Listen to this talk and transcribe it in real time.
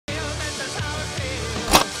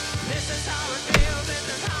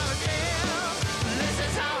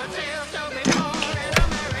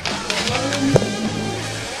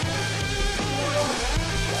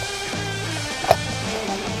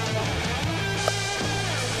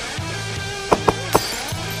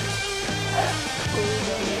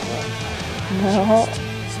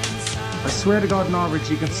I swear to God, Norbert,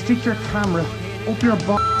 you can stick your camera up your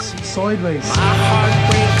box sideways. My heart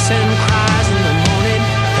breaks and cries in the morning,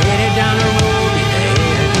 headed down the road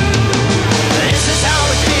ahead. This is how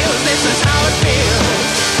it feels, this is how it feels.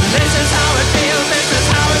 This is how it feels, this is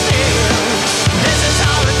how it feels. This is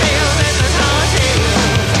how it feels, this is how it feels.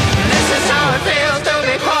 This is how it feels to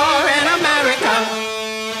be poor in America.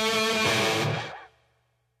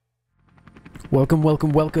 Welcome,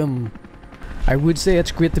 welcome, welcome. I would say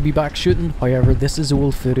it's great to be back shooting, however this is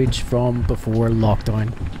old footage from before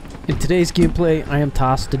lockdown. In today's gameplay I am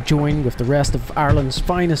tasked to join with the rest of Ireland's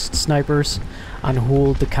finest snipers and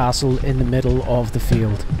hold the castle in the middle of the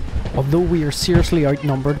field. Although we are seriously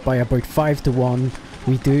outnumbered by about 5 to 1,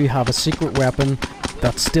 we do have a secret weapon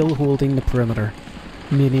that's still holding the perimeter.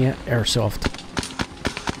 Mania Airsoft.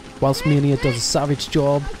 Whilst Mania does a savage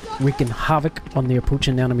job wreaking havoc on the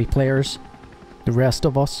approaching enemy players, the rest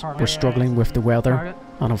of us were struggling with the weather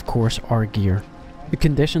and of course our gear. The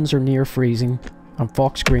conditions are near freezing and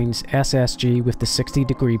Fox Green's SSG with the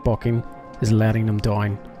 60-degree bucking is letting him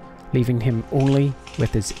down, leaving him only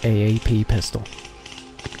with his AAP pistol.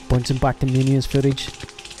 Bouncing back to Mania's footage,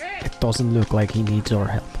 it doesn't look like he needs our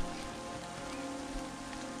help.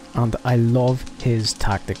 And I love his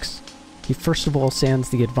tactics. He first of all sends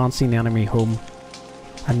the advancing enemy home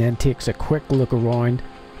and then takes a quick look around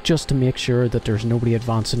just to make sure that there's nobody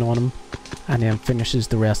advancing on him, and then finishes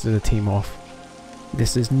the rest of the team off.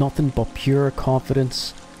 This is nothing but pure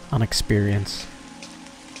confidence and experience.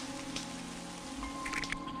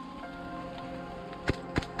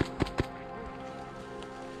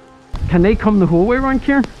 Can they come the whole way around,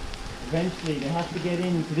 Kieran? Eventually they have to get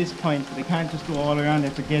in to this point, so they can't just go all around. They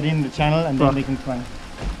have to get in the channel and then they can climb.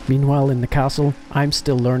 Meanwhile in the castle, I'm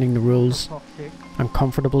still learning the rules and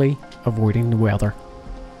comfortably avoiding the weather.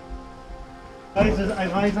 Guys, I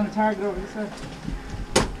have eyes on a target over this side.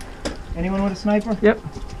 Anyone with a sniper? Yep.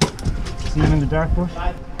 See him in the dark bush?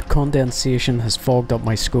 The condensation has fogged up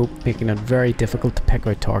my scope, making it very difficult to pick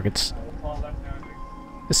out targets,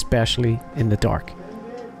 especially in the dark.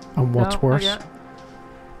 And what's worse,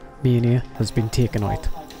 Mania has been taken out.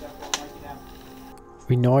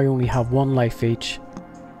 We now only have one life each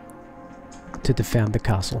to defend the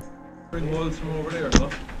castle. Bring walls from over there, huh?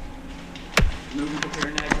 Move up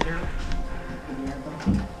here next there.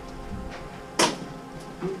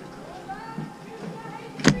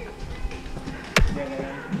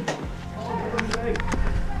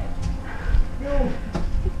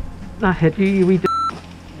 That hit you, you wee d***.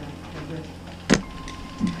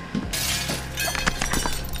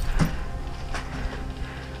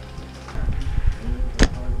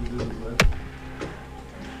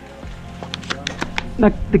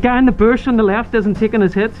 Like the guy in the bush on the left isn't taking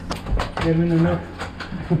his hits. Hit him enough.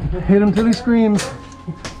 Hit him till he screams.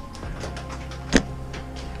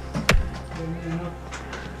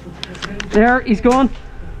 There, he's gone.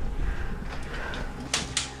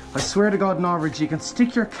 I swear to God, Norbert, you can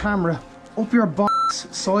stick your camera up your box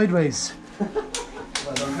sideways.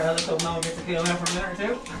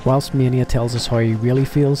 Whilst Mania tells us how he really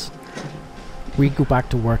feels, we go back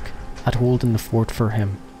to work at holding the fort for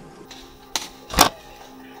him.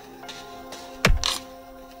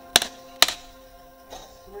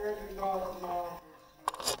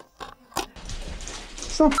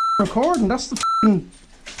 It's not recording, that's the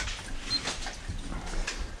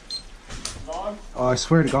Oh, I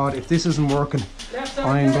swear to God, if this isn't working,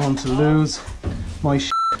 I'm going to lose my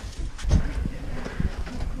shit.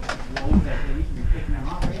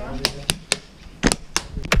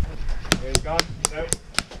 He's gone. He's out.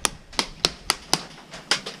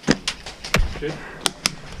 Shoot.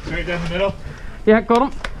 Straight down the middle. Yeah,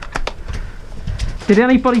 got him. Did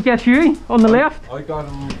anybody get you on the left? I got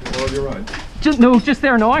him all your right. Just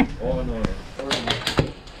there now. Oh no.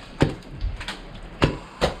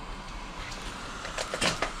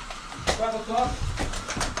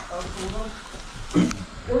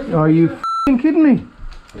 Are you f***ing kidding me?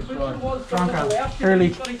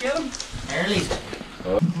 Early. Early.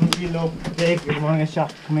 Real low. Dave, you're running a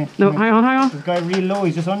shot. Come in. No, hang on. This guy real low,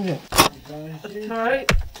 he's just on you.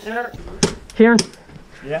 Alright, there. Kieran,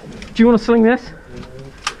 Yeah. do you want to sling this?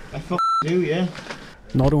 I f***ing do, yeah.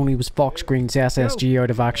 Not only was Fox Green's SSG out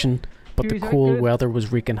of action, but the cold weather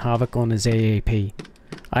was wreaking havoc on his AAP.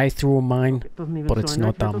 I threw a mine, but it's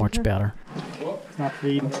not that much better. It's not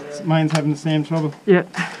feeding. Mine's having the same trouble. Yeah.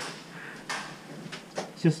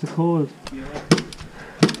 It's just the cold.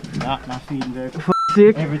 Not feeding, Dave. For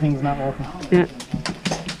sake. Everything's not working. Yeah.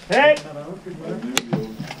 Hey!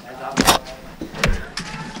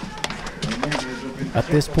 At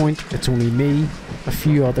this point, it's only me, a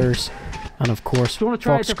few others, and of course Do you want to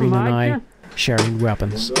try a Fox different Green and mag I here? sharing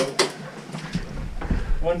weapons.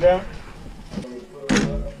 One down.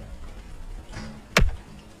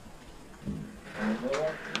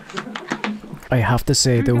 I have to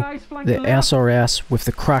say though, the SRS with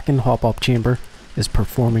the Kraken Hop up chamber is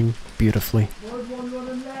performing beautifully.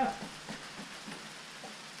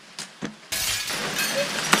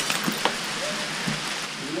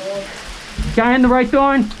 Guy in the right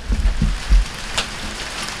down.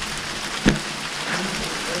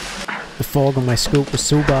 The fog on my scope was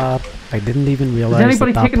so bad, I didn't even realise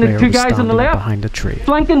anybody that taking the player two was guys on the standing left? behind a tree.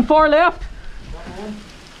 Flanking far left.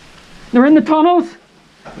 They're in the tunnels.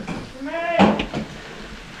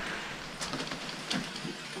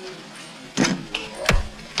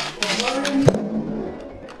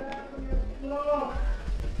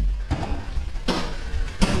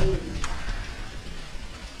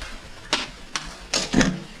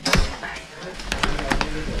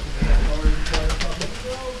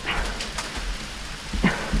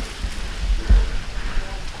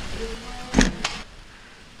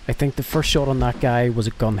 I think the first shot on that guy was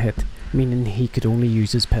a gun hit, meaning he could only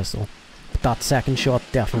use his pistol. But that second shot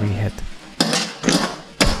definitely hit.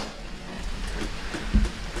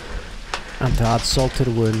 And to add salt to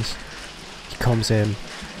the wounds, he comes in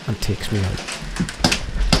and takes me out.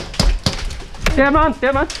 Dead man,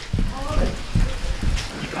 dead man.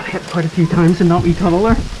 You got hit quite a few times in that wee tunnel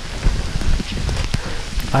there.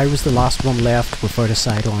 I was the last one left without a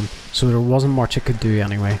sidearm, so there wasn't much I could do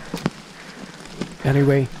anyway.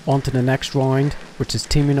 Anyway, on to the next round, which is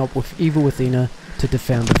teaming up with Evil Athena to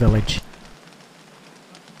defend the village.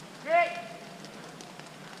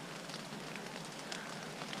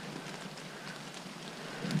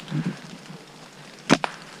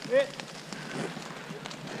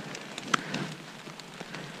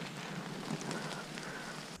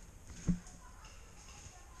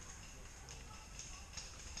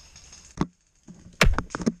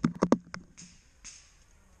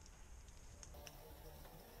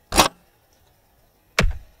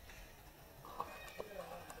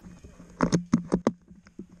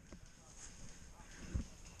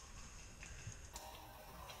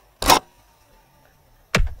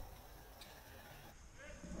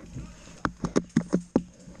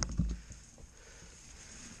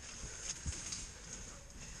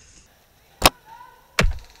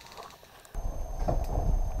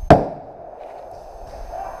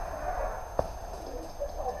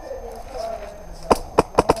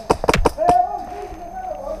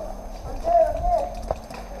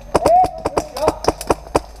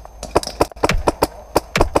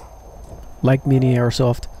 Like mini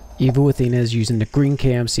Airsoft, Evil Athena is using the green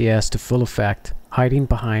KMCS to full effect, hiding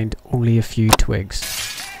behind only a few twigs.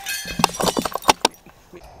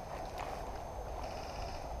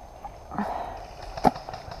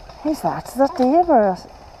 Who's that? Is that Dave or...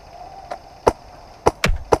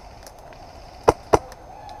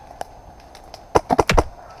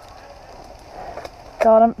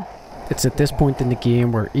 Got him. It's at this point in the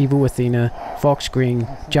game where Evil Athena, Fox Green,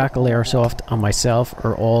 Jackal Airsoft and myself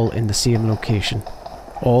are all in the same location,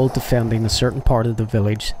 all defending a certain part of the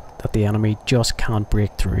village that the enemy just can't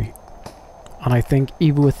break through. And I think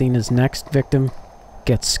Evil Athena's next victim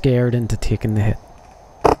gets scared into taking the hit.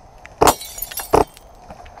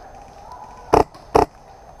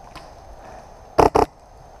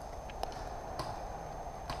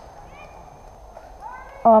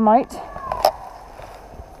 Oh, I might.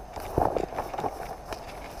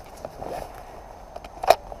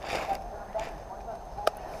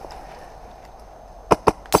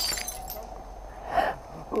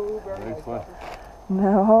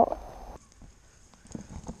 No.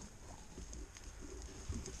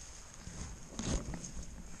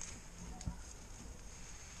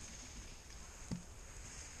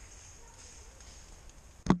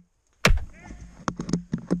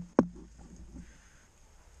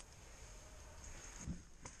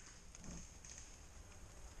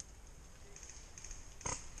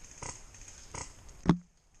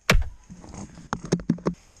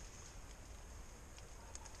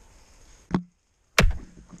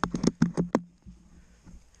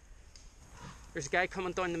 There's a guy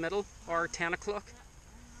coming down the middle, or 10 o'clock.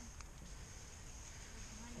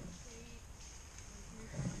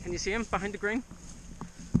 Can you see him behind the green?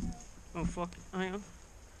 Oh fuck, hang on.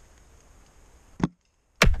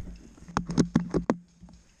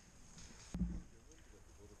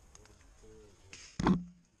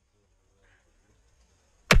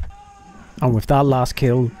 And with that last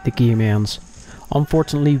kill, the game ends.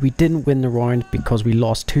 Unfortunately, we didn't win the round because we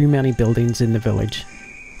lost too many buildings in the village.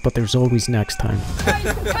 But there's always next time.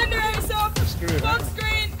 Airsoft, Fox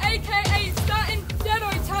Green, aka Staten,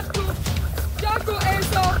 Jedi Tactical, Jackass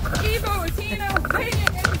Airsoft, Evo Athena.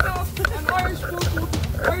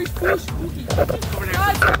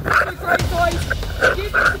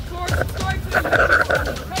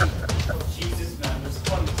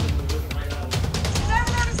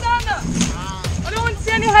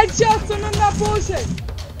 headshots and none of that bullshit.